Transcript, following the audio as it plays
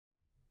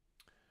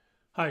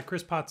Hi,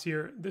 Chris Potts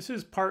here. This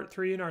is part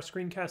 3 in our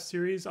screencast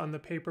series on the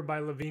paper by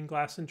Levine,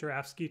 Glass, and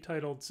Jarafsky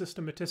titled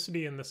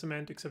Systematicity and the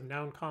Semantics of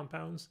Noun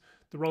Compounds,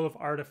 the Role of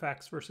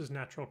Artifacts versus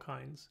Natural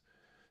Kinds.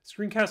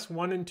 Screencasts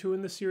 1 and 2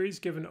 in the series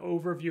give an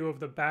overview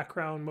of the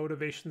background,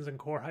 motivations, and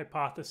core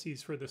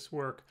hypotheses for this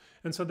work,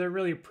 and so they're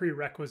really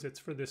prerequisites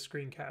for this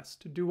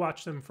screencast. Do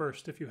watch them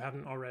first if you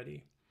haven't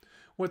already.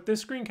 What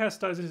this screencast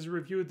does is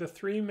review the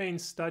 3 main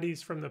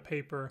studies from the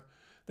paper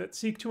that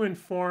seek to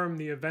inform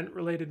the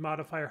event-related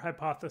modifier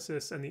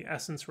hypothesis and the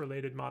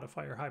essence-related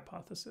modifier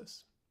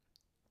hypothesis.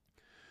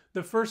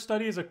 The first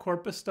study is a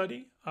corpus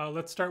study.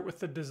 Let's start with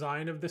the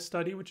design of this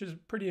study, which is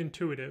pretty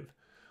intuitive.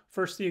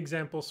 First, the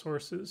example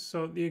sources.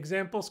 So the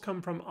examples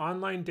come from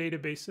online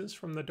databases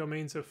from the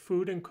domains of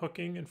food and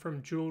cooking and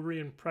from jewelry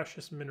and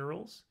precious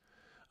minerals.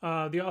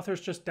 The authors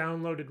just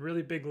downloaded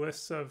really big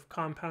lists of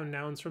compound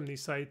nouns from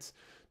these sites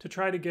to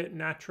try to get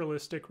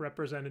naturalistic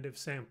representative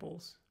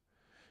samples.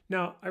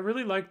 Now, I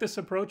really like this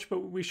approach, but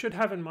we should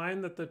have in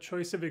mind that the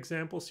choice of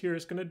examples here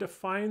is going to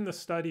define the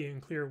study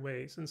in clear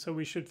ways. And so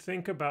we should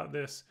think about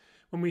this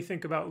when we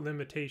think about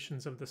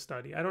limitations of the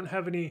study. I don't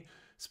have any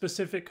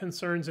specific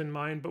concerns in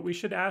mind, but we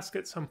should ask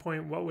at some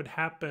point what would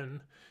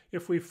happen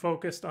if we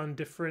focused on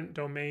different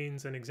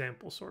domains and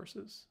example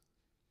sources.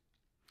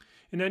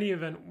 In any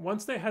event,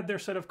 once they had their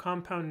set of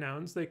compound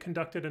nouns, they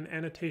conducted an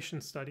annotation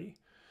study.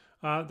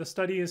 The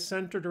study is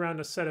centered around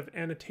a set of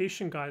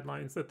annotation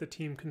guidelines that the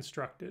team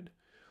constructed.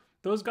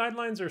 Those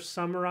guidelines are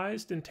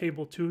summarized in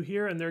Table 2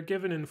 here, and they're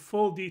given in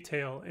full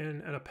detail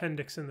in an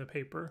appendix in the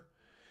paper.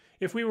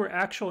 If we were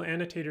actual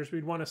annotators,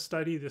 we'd want to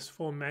study this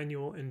full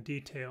manual in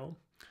detail.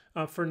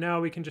 For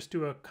now, we can just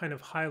do a kind of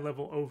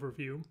high-level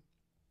overview.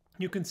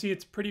 You can see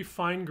it's pretty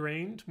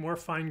fine-grained, more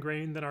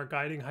fine-grained than our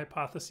guiding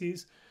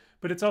hypotheses,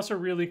 but it's also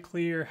really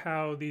clear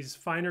how these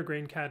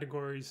finer-grained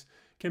categories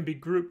can be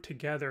grouped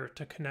together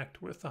to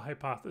connect with the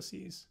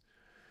hypotheses.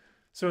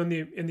 So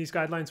in these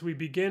guidelines, we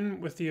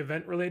begin with the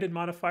event-related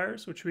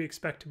modifiers, which we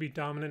expect to be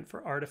dominant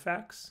for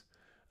artifacts.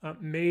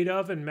 Made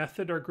of and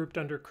method are grouped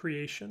under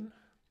creation.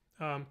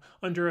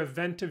 Under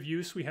event of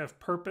use, we have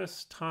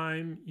purpose,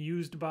 time,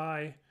 used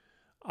by,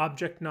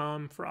 object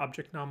nom for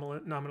object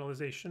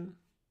nominalization.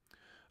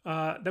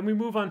 Then we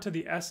move on to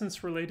the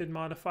essence-related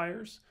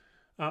modifiers.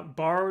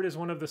 Borrowed is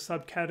one of the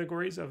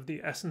subcategories of the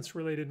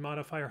essence-related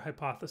modifier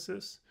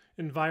hypothesis.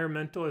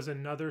 Environmental is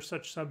another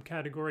such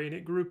subcategory, and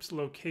it groups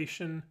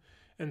location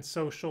and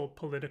social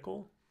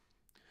political.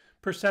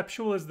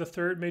 Perceptual is the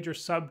third major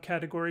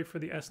subcategory for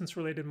the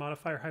essence-related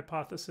modifier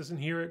hypothesis, and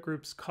here it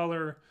groups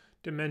color,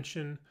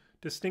 dimension,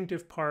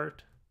 distinctive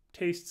part,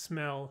 taste,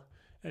 smell,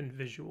 and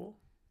visual.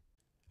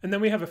 And then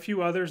we have a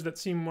few others that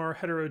seem more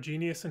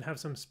heterogeneous and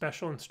have some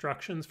special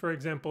instructions. For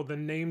example, the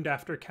named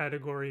after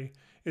category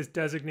is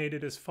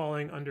designated as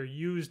falling under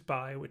used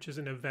by, which is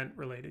an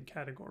event-related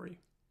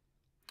category.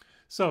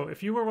 So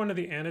if you were one of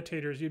the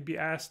annotators, you'd be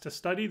asked to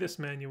study this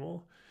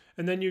manual,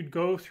 and then you'd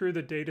go through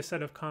the data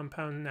set of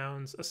compound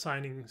nouns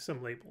assigning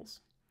some labels.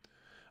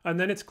 And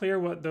then it's clear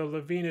what the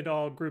Levine et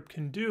al. Group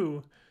can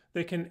do.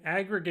 They can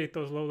aggregate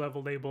those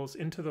low-level labels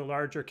into the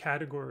larger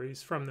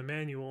categories from the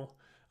manual,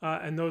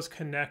 and those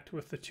connect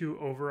with the 2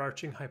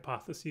 overarching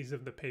hypotheses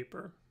of the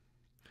paper.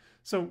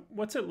 So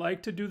what's it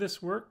like to do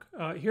this work?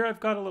 Here I've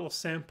got a little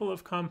sample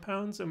of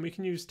compounds, and we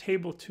can use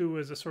Table 2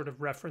 as a sort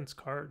of reference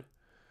card.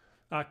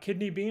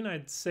 Kidney bean,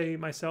 I'd say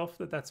myself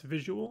that that's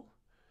visual.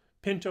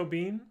 Pinto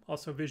bean,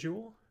 also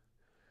visual.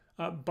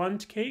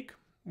 Bundt cake,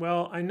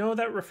 well, I know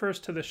that refers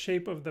to the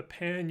shape of the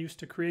pan used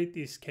to create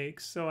these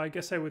cakes, so I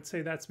guess I would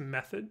say that's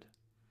method.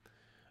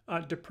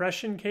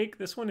 Depression cake,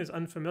 this one is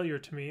unfamiliar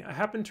to me. I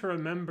happen to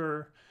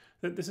remember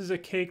that this is a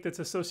cake that's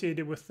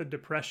associated with the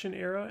Depression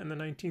era in the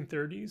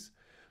 1930s,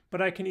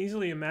 but I can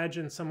easily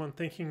imagine someone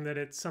thinking that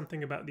it's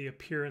something about the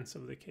appearance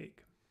of the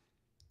cake.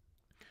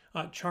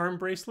 Charm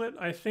bracelet,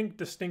 I think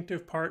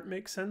distinctive part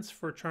makes sense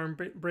for charm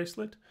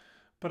bracelet,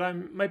 but I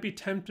might be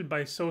tempted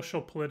by social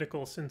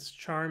political since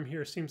charm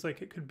here seems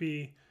like it could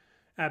be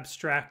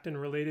abstract and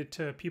related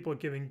to people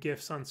giving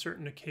gifts on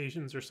certain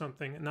occasions or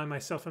something, and I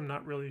myself am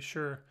not really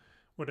sure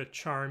what a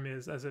charm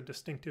is as a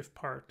distinctive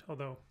part,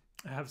 although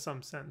I have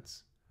some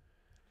sense.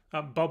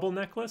 Bubble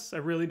necklace, I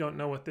really don't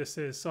know what this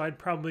is, so I'd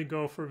probably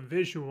go for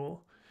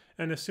visual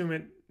and assume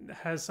it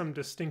has some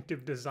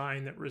distinctive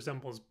design that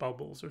resembles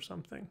bubbles or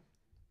something.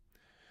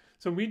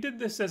 So we did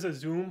this as a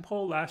Zoom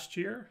poll last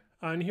year,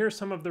 and here are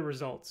some of the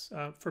results.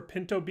 For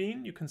pinto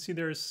bean, you can see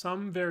there is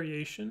some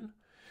variation,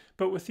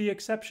 but with the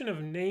exception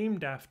of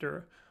named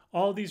after,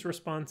 all these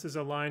responses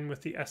align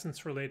with the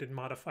essence-related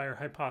modifier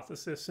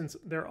hypothesis since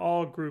they're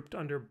all grouped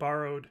under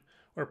borrowed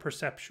or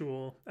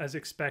perceptual as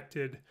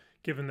expected,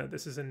 given that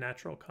this is a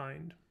natural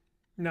kind.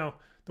 Now,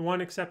 the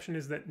one exception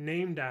is that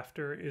named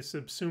after is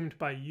subsumed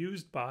by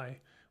used by,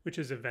 which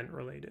is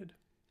event-related.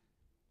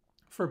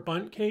 For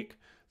bundt cake,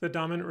 the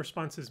dominant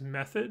response is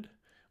method,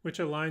 which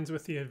aligns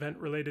with the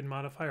event-related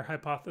modifier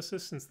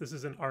hypothesis since this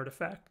is an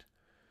artifact.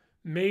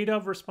 Made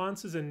of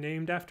responses and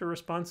named after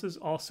responses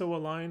also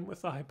align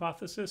with the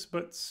hypothesis,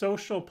 but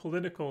social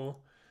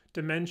political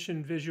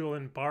dimension, visual,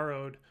 and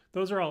borrowed,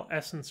 those are all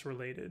essence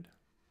related.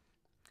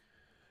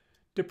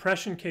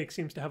 Depression cake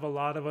seems to have a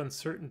lot of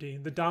uncertainty.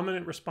 The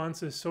dominant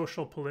response is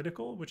social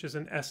political, which is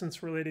an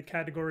essence related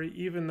category,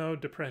 even though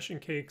depression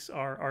cakes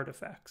are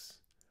artifacts.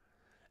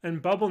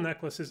 And bubble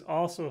necklace is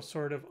also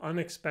sort of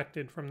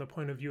unexpected from the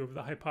point of view of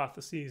the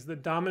hypotheses. The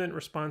dominant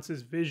response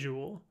is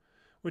visual,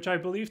 which I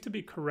believe to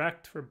be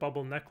correct for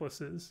bubble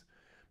necklaces,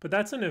 but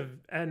that's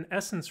an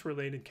essence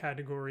related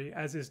category,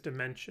 as is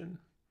dimension.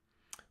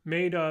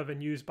 Made of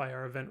and used by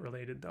are event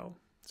related though.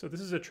 So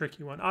this is a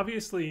tricky one.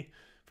 Obviously,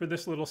 for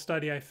this little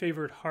study, I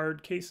favored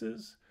hard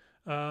cases.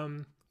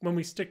 When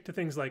we stick to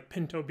things like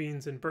pinto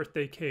beans and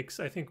birthday cakes,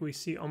 I think we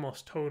see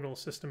almost total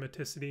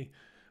systematicity.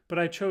 But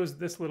I chose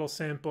this little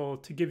sample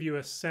to give you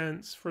a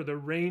sense for the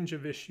range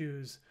of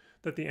issues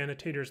that the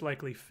annotators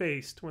likely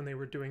faced when they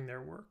were doing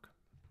their work.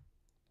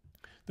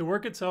 The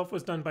work itself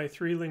was done by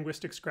 3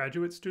 linguistics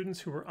graduate students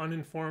who were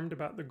uninformed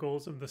about the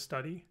goals of the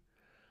study.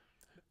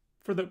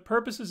 For the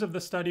purposes of the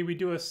study, we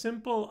do a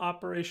simple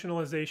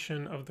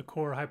operationalization of the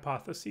core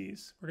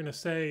hypotheses. We're going to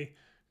say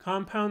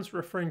compounds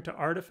referring to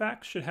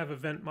artifacts should have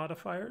event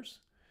modifiers,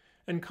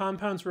 and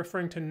compounds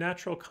referring to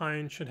natural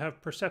kind should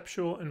have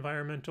perceptual,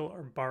 environmental,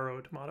 or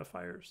borrowed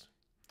modifiers.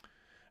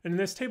 And in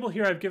this table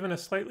here, I've given a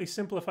slightly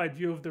simplified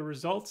view of the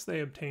results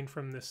they obtained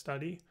from this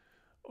study.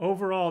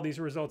 Overall, these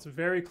results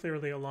very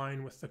clearly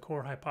align with the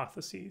core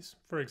hypotheses.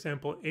 For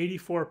example,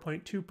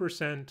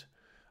 84.2%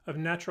 of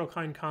natural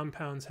kind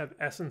compounds have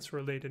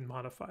essence-related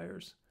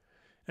modifiers,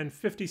 and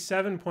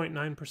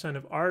 57.9%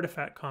 of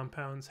artifact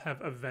compounds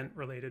have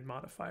event-related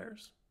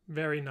modifiers.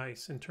 Very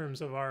nice in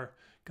terms of our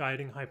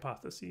guiding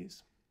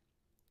hypotheses.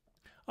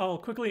 I'll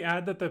quickly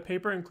add that the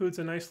paper includes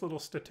a nice little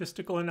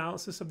statistical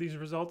analysis of these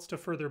results to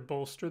further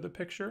bolster the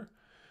picture.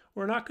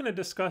 We're not going to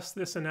discuss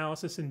this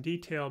analysis in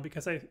detail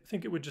because I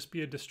think it would just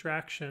be a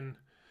distraction.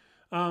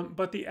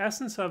 But the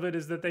essence of it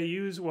is that they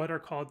use what are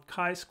called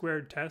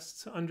chi-squared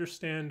tests to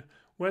understand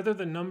whether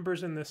the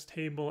numbers in this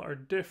table are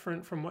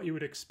different from what you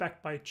would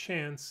expect by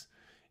chance,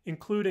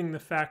 including the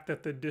fact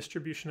that the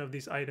distribution of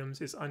these items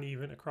is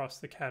uneven across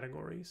the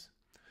categories.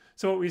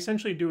 So what we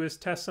essentially do is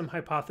test some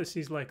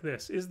hypotheses like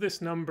this. Is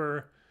this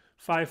number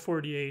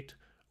 548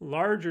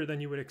 larger than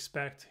you would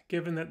expect,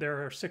 given that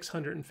there are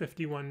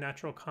 651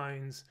 natural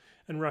kinds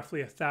and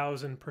roughly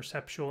 1,000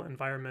 perceptual,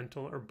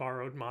 environmental, or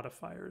borrowed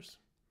modifiers?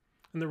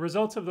 And the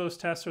results of those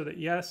tests are that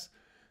yes,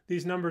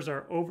 these numbers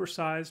are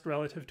oversized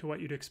relative to what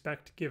you'd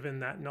expect given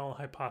that null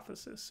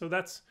hypothesis. So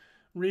that's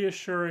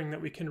reassuring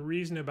that we can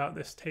reason about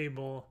this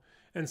table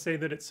and say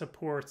that it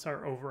supports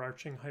our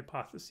overarching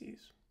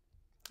hypotheses.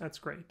 That's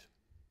great.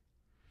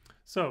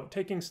 So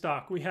taking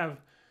stock, we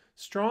have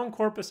strong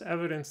corpus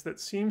evidence that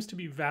seems to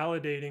be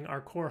validating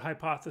our core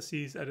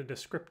hypotheses at a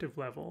descriptive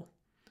level.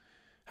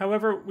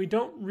 However, we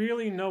don't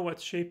really know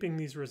what's shaping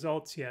these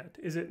results yet.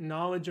 Is it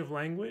knowledge of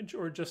language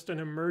or just an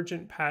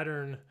emergent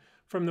pattern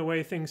from the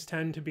way things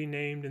tend to be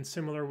named in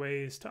similar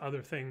ways to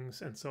other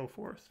things and so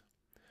forth?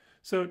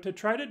 So to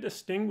try to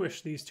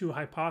distinguish these two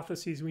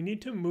hypotheses, we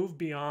need to move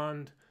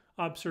beyond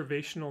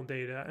observational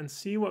data and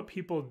see what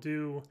people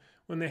do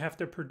when they have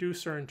to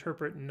produce or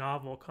interpret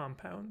novel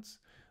compounds.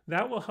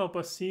 That will help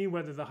us see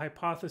whether the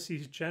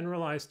hypotheses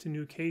generalize to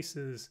new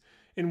cases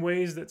in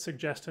ways that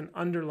suggest an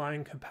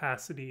underlying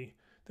capacity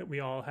that we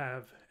all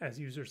have as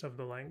users of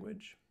the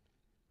language.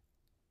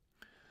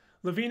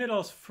 Levine et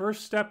al.'s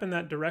first step in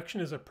that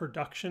direction is a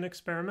production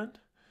experiment.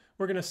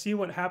 We're going to see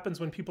what happens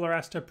when people are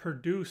asked to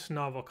produce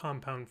novel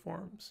compound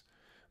forms.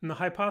 And the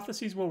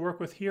hypotheses we'll work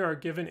with here are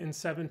given in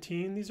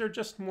 17. These are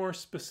just more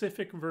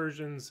specific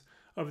versions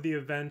of the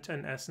event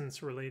and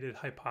essence related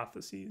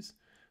hypotheses.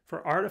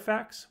 For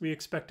artifacts, we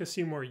expect to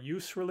see more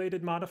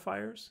use-related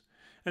modifiers.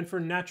 And for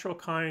natural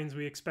kinds,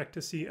 we expect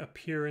to see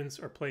appearance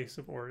or place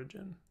of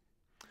origin.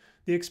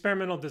 The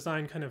experimental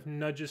design kind of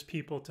nudges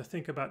people to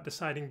think about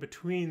deciding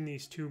between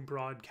these two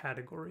broad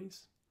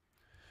categories.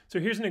 So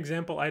here's an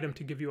example item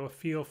to give you a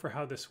feel for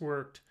how this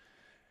worked.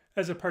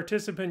 As a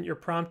participant, you're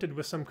prompted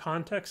with some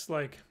context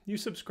like, you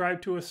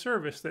subscribe to a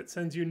service that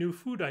sends you new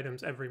food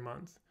items every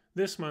month.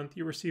 This month,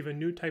 you receive a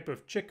new type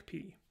of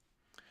chickpea.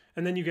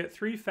 And then you get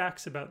 3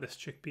 facts about this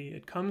chickpea.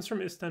 It comes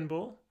from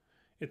Istanbul,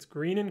 it's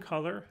green in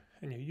color,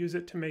 and you use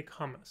it to make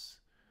hummus.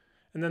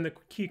 And then the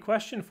key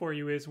question for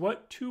you is,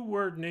 what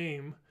 2-word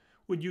name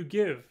would you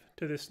give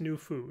to this new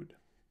food?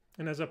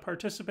 And as a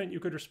participant, you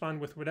could respond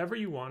with whatever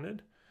you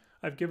wanted.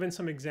 I've given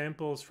some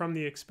examples from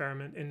the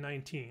experiment in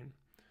 19.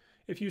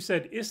 If you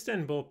said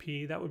Istanbul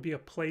pea, that would be a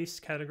place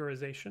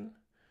categorization.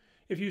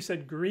 If you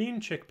said green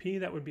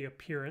chickpea, that would be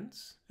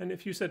appearance. And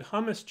if you said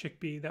hummus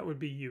chickpea, that would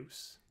be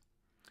use.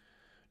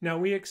 Now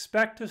we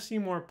expect to see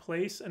more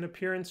place and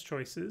appearance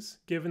choices,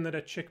 given that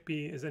a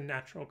chickpea is a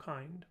natural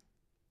kind.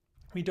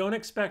 We don't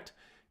expect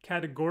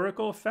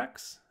categorical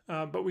effects,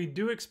 but we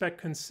do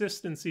expect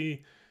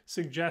consistency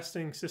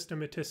suggesting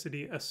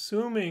systematicity,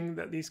 assuming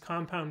that these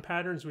compound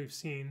patterns we've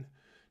seen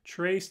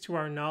trace to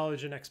our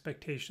knowledge and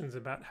expectations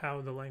about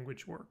how the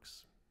language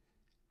works.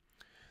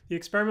 The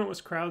experiment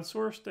was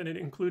crowdsourced and it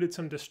included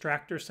some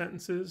distractor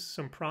sentences,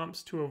 some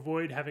prompts to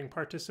avoid having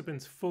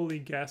participants fully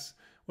guess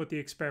what the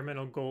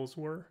experimental goals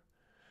were.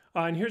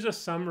 And here's a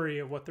summary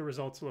of what the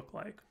results look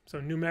like.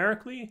 So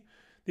numerically,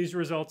 these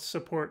results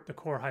support the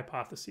core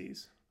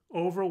hypotheses.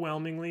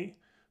 Overwhelmingly,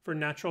 for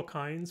natural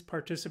kinds,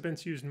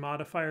 participants used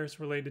modifiers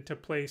related to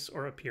place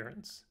or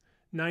appearance.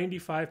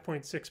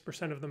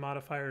 95.6% of the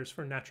modifiers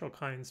for natural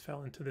kinds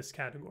fell into this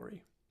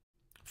category.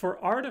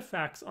 For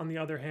artifacts, on the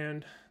other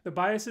hand, the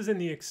bias is in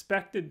the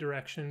expected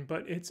direction,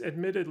 but it's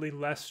admittedly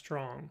less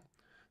strong.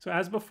 So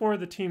as before,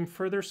 the team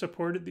further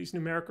supported these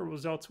numerical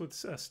results with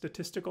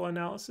statistical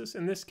analysis.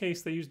 In this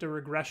case, they used a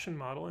regression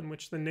model in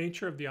which the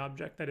nature of the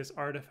object, that is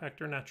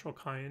artifact or natural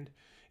kind,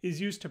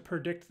 is used to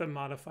predict the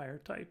modifier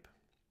type.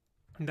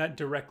 And that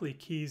directly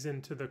keys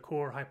into the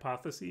core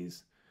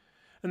hypotheses.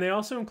 And they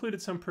also included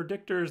some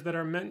predictors that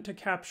are meant to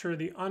capture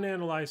the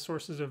unanalyzed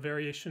sources of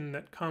variation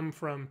that come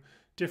from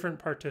different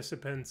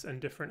participants and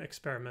different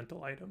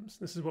experimental items.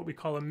 This is what we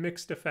call a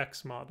mixed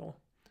effects model.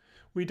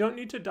 We don't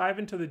need to dive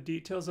into the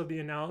details of the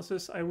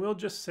analysis. I will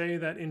just say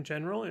that in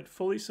general, it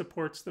fully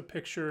supports the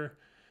picture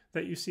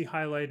that you see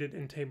highlighted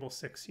in Table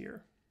 6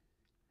 here.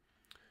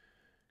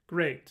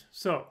 Great.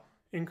 So,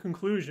 in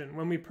conclusion,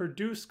 when we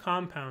produce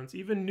compounds,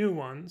 even new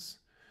ones,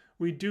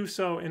 we do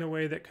so in a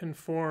way that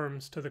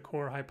conforms to the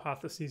core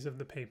hypotheses of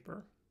the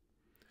paper.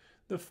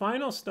 The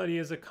final study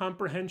is a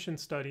comprehension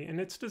study, and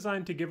it's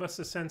designed to give us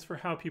a sense for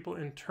how people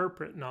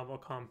interpret novel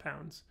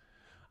compounds.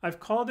 I've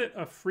called it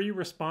a free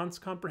response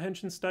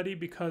comprehension study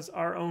because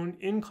our own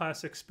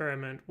in-class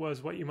experiment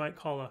was what you might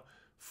call a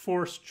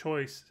forced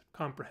choice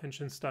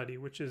comprehension study,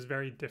 which is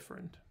very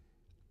different.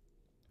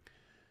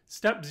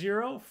 Step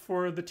 0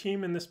 for the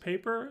team in this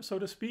paper, so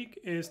to speak,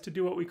 is to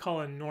do what we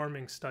call a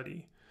norming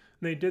study.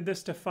 They did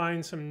this to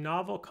find some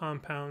novel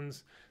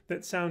compounds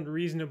that sound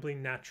reasonably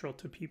natural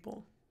to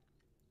people.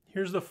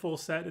 Here's the full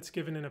set. It's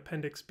given in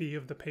Appendix B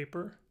of the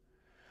paper.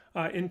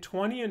 In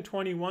 20 and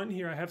 21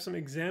 here, I have some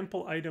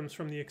example items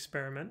from the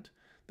experiment.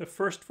 The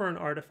first for an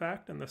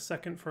artifact and the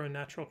second for a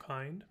natural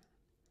kind.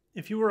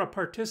 If you were a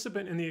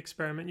participant in the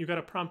experiment, you got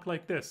a prompt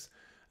like this.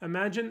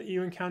 Imagine that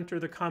you encounter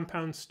the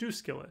compound stew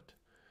skillet.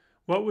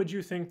 What would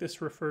you think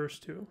this refers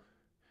to?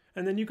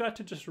 And then you got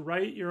to just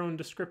write your own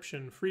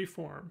description, free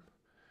form.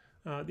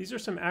 These are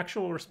some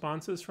actual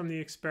responses from the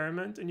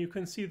experiment, and you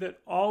can see that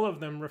all of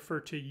them refer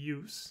to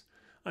use,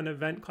 an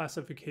event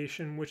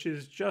classification, which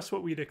is just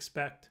what we'd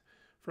expect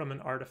from an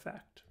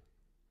artifact.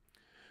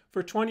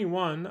 For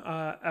 21,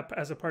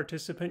 as a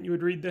participant, you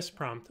would read this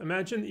prompt.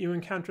 Imagine that you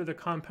encounter the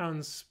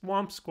compound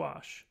swamp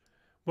squash.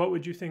 What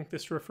would you think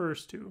this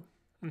refers to?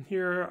 And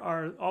here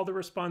are all the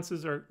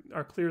responses are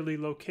clearly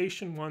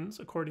location ones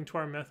according to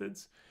our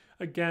methods,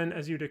 again,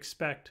 as you'd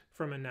expect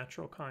from a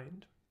natural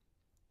kind.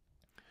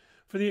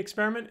 For the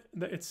experiment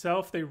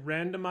itself, they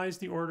randomized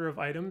the order of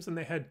items and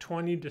they had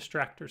 20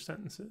 distractor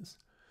sentences.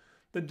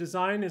 The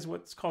design is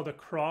what's called a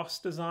cross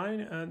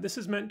design. This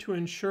is meant to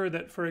ensure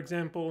that, for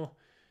example,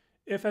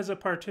 if as a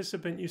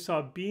participant you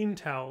saw bean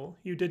towel,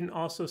 you didn't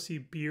also see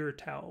beer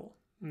towel.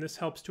 And this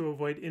helps to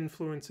avoid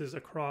influences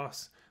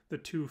across the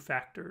two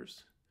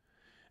factors.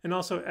 And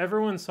also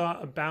everyone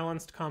saw a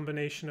balanced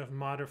combination of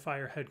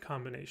modifier head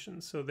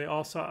combinations. So they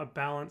all saw a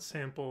balanced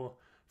sample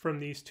from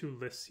these two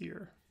lists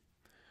here.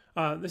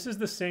 This is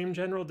the same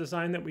general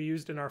design that we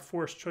used in our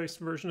forced choice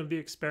version of the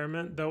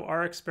experiment, though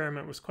our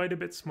experiment was quite a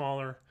bit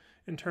smaller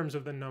in terms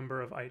of the number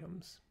of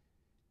items.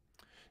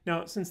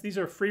 Now, since these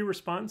are free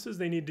responses,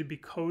 they need to be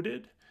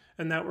coded,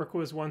 and that work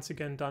was once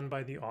again done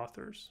by the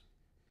authors.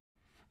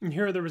 And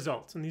here are the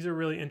results, and these are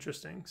really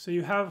interesting. So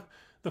you have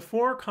the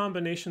 4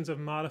 combinations of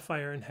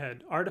modifier and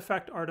head: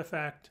 artifact,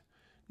 artifact,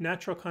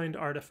 natural kind,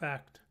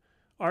 artifact,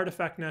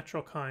 artifact,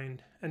 natural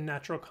kind, and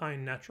natural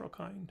kind, natural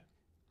kind.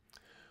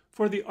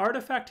 For the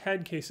artifact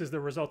head cases, the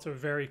results are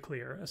very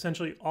clear.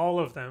 Essentially, all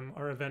of them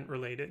are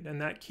event-related,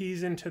 and that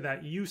keys into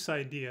that use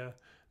idea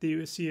that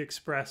you see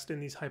expressed in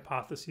these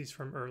hypotheses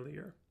from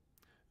earlier.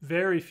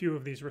 Very few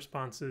of these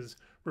responses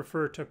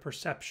refer to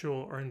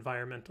perceptual or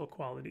environmental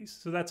qualities.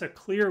 So that's a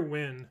clear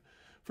win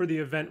for the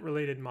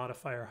event-related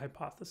modifier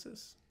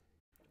hypothesis.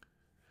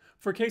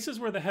 For cases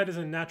where the head is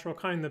a natural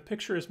kind, the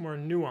picture is more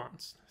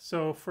nuanced.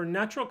 So for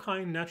natural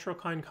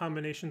kind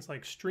combinations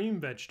like stream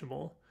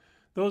vegetable,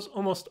 those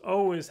almost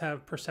always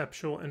have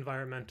perceptual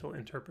environmental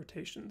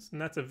interpretations.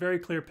 And that's a very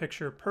clear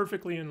picture,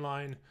 perfectly in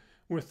line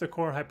with the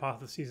core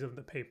hypotheses of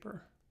the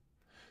paper.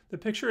 The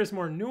picture is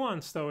more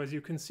nuanced, though, as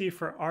you can see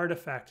for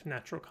artifact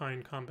natural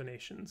kind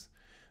combinations.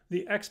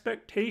 The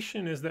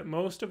expectation is that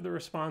most of the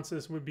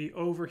responses would be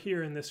over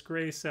here in this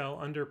gray cell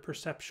under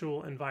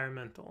perceptual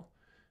environmental.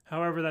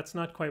 However, that's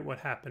not quite what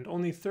happened.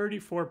 Only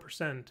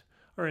 34%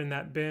 are in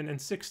that bin, and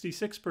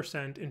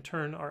 66% in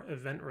turn are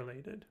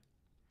event-related.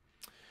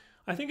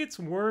 I think it's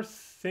worth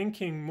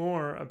thinking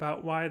more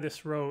about why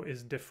this row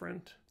is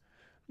different.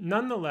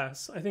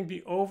 Nonetheless, I think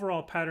the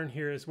overall pattern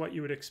here is what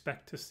you would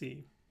expect to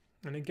see.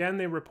 And again,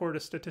 they report a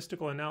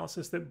statistical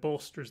analysis that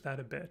bolsters that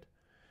a bit.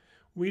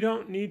 We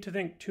don't need to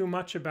think too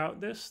much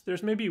about this.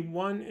 There's maybe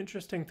one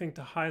interesting thing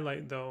to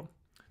highlight, though.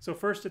 So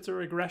first, it's a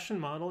regression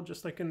model,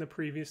 just like in the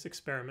previous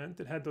experiment.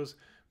 It had those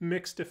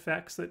mixed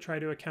effects that try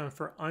to account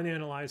for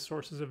unanalyzed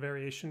sources of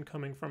variation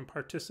coming from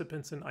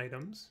participants and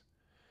items.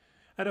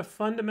 At a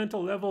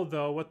fundamental level,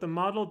 though, what the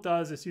model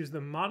does is use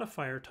the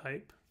modifier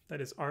type,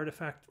 that is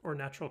artifact or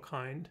natural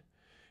kind,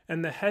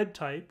 and the head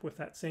type, with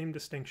that same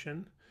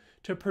distinction,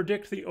 to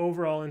predict the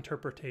overall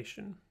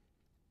interpretation.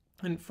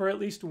 And for at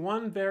least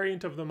one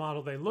variant of the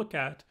model they look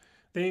at,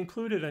 they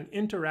included an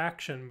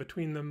interaction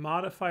between the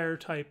modifier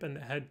type and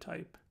the head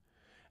type.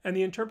 And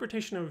the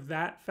interpretation of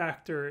that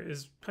factor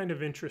is kind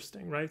of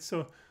interesting, right?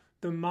 So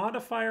the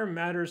modifier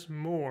matters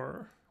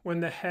more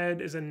when the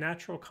head is a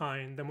natural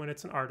kind than when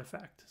it's an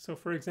artifact. So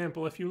for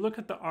example, if you look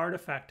at the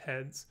artifact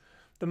heads,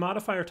 the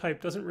modifier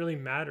type doesn't really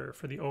matter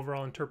for the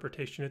overall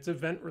interpretation. It's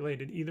event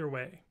related either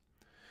way.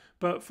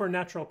 But for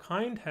natural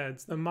kind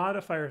heads, the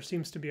modifier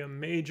seems to be a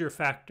major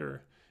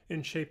factor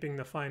in shaping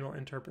the final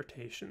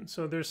interpretation.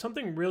 So there's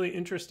something really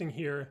interesting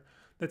here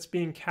that's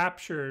being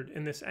captured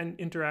in this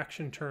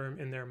interaction term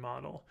in their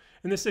model.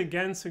 And this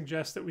again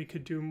suggests that we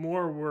could do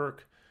more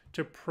work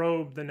to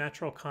probe the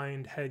natural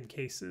kind head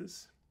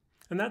cases.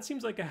 And that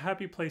seems like a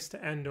happy place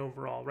to end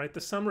overall, right?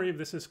 The summary of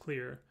this is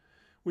clear.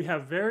 We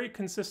have very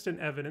consistent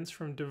evidence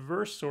from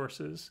diverse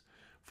sources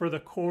for the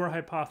core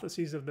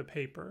hypotheses of the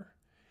paper.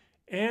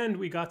 And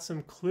we got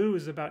some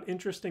clues about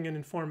interesting and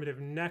informative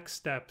next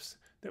steps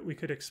that we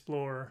could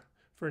explore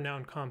for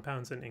noun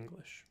compounds in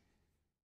English.